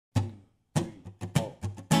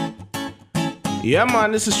Yeah,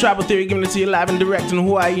 man, this is Tribal Theory giving it to you live and direct in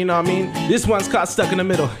Hawaii, you know what I mean? This one's called Stuck in the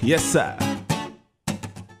Middle. Yes, sir.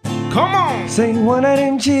 Come on! Say one of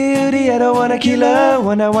them chill, the other one a killer,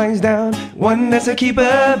 one that winds down, one that's a keeper,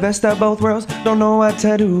 best of both worlds, don't know what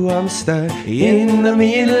to do, I'm stuck in the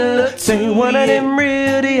middle. Say one of them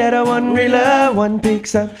real, the other one realer, one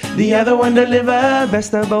picks up, the other one deliver,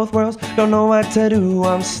 best of both worlds, don't know what to do,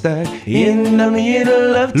 I'm stuck in the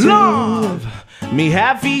middle of two. Love! Me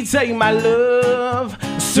happy tell you my love.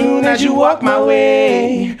 Soon as you walk my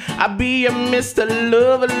way, I'll be a Mr.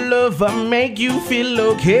 Lover, make you feel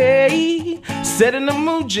okay. Setting the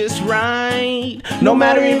mood just right, no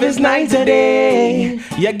matter if it's night or day.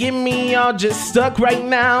 Yeah, get me all just stuck right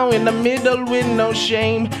now in the middle with no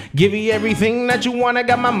shame. Give you everything that you want. I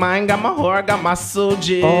got my mind, got my heart, got my soul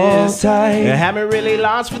just all tight. I haven't really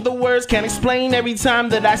lost with the words, can't explain every time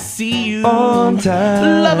that I see you. On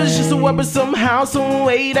time. Love is just a word, but somehow, some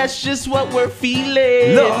way, that's just what we're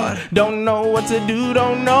feeling. Lord. Don't know what to do,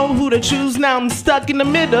 don't know who to choose. Now I'm stuck in the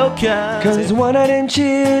middle, cause one of them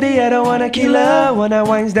chill, the other one a killer, one that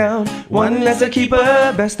winds down, one that's a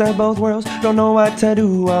keeper, best of both worlds, don't know what to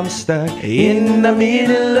do, I'm stuck in the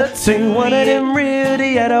middle. Say one of them real,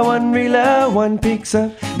 the other one realer, one picks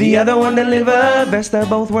up, the other one deliver, best of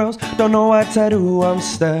both worlds, don't know what to do, I'm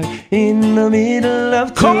stuck in the middle of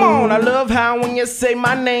two. Come on, I love how when you say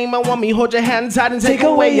my name, I want me hold your hand tight and take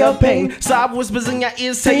away your pain. Soft whispers in your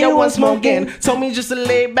ears, say you once more again. Told me just to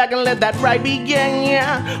lay back and let that ride begin,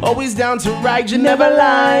 yeah. Always down to ride, you never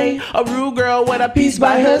lie. A rude girl with a piece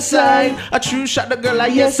by her side. A true shot, the girl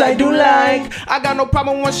like, yes, I do like. I got no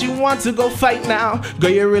problem when she wants to go fight now.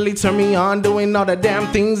 Girl, you really turn me on, doing all the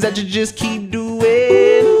damn things that you just keep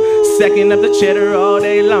doing. Stacking up the cheddar all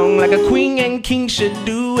day long like a queen and king should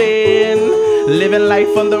doing. Living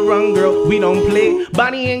life on the run, girl, we don't play.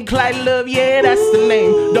 Bonnie and Clyde love, yeah, that's the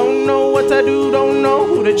name. Don't know what to do, don't know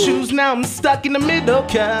who to choose. Now I'm stuck in the middle,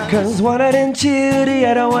 cause one of them chill, the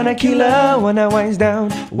other one a killer, one that winds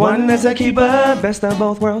down, one that's a keeper, best of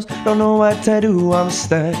both worlds, don't know what to do, I'm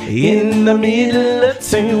stuck in the middle.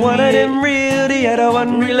 Say one of them real, the other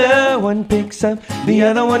one realer, one picks up, the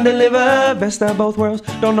other one deliver, best of both worlds,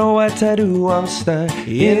 don't know what to do, I'm stuck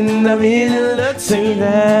in the middle. Say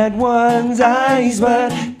that one's eyes, but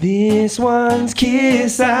this one's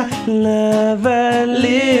kiss, I love her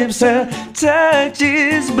lips, her touch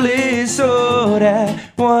is bliss. Oh,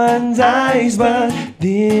 that one's eyes, but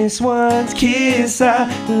this one's kiss, I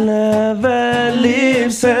love her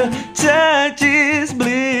lips, her touch is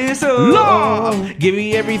bliss. Oh, Lord, give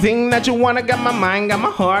me everything that you want. I got my mind, got my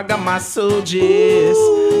heart, got my soul just.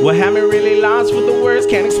 Well, haven't really lost with the words,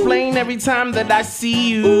 can't explain every time that I see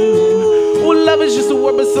you. Well, love is just a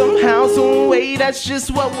word, but somehow, some way, that's just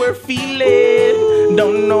what we're feeling.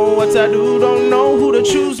 Don't know what to do, don't know who to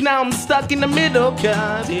choose. Now I'm stuck in the middle,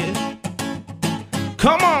 cause yeah.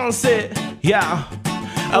 Come on, say, yeah.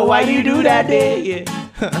 Why do you do that day,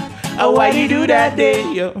 yeah. Why do you do that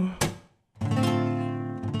day, yo.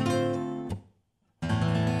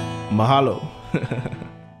 Mahalo.